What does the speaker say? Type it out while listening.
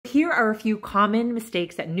here are a few common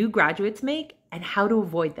mistakes that new graduates make and how to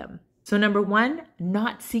avoid them. So number one,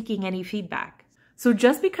 not seeking any feedback. So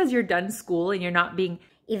just because you're done school and you're not being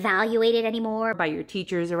evaluated anymore by your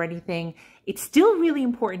teachers or anything, it's still really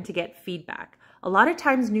important to get feedback. A lot of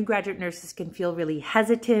times new graduate nurses can feel really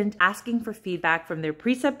hesitant asking for feedback from their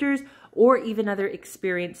preceptors or even other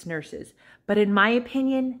experienced nurses. But in my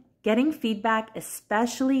opinion, getting feedback,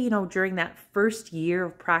 especially, during that first year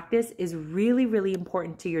of practice, is really, really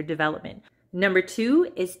important to your development. Number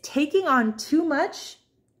two is taking on too much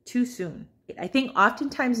too soon. I think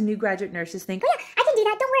oftentimes new graduate nurses think, oh yeah, I can do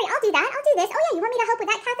that. Don't worry, I'll do that. I'll do this. Oh yeah, you want me to help with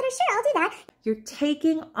that catheter? Sure, I'll do that. You're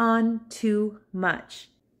taking on too much.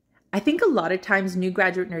 I think a lot of times new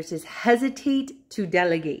graduate nurses hesitate to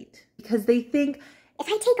delegate because they think, if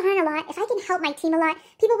I take on a lot, if I can help my team a lot,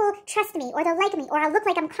 people will trust me or they'll like me or I'll look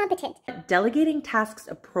like I'm competent. Delegating tasks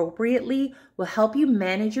appropriately will help you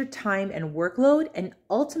manage your time and workload and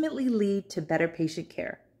ultimately lead to better patient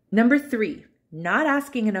care. Number three, not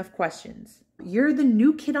asking enough questions. You're the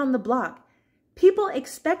new kid on the block. People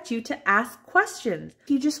expect you to ask questions. If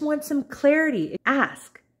you just want some clarity,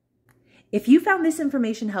 ask. If you found this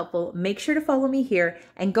information helpful, make sure to follow me here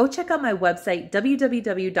and go check out my website,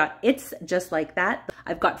 www.itsjustlikeThat.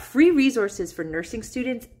 I've got free resources for nursing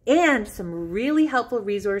students and some really helpful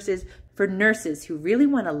resources for nurses who really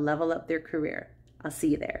want to level up their career. I'll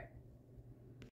see you there.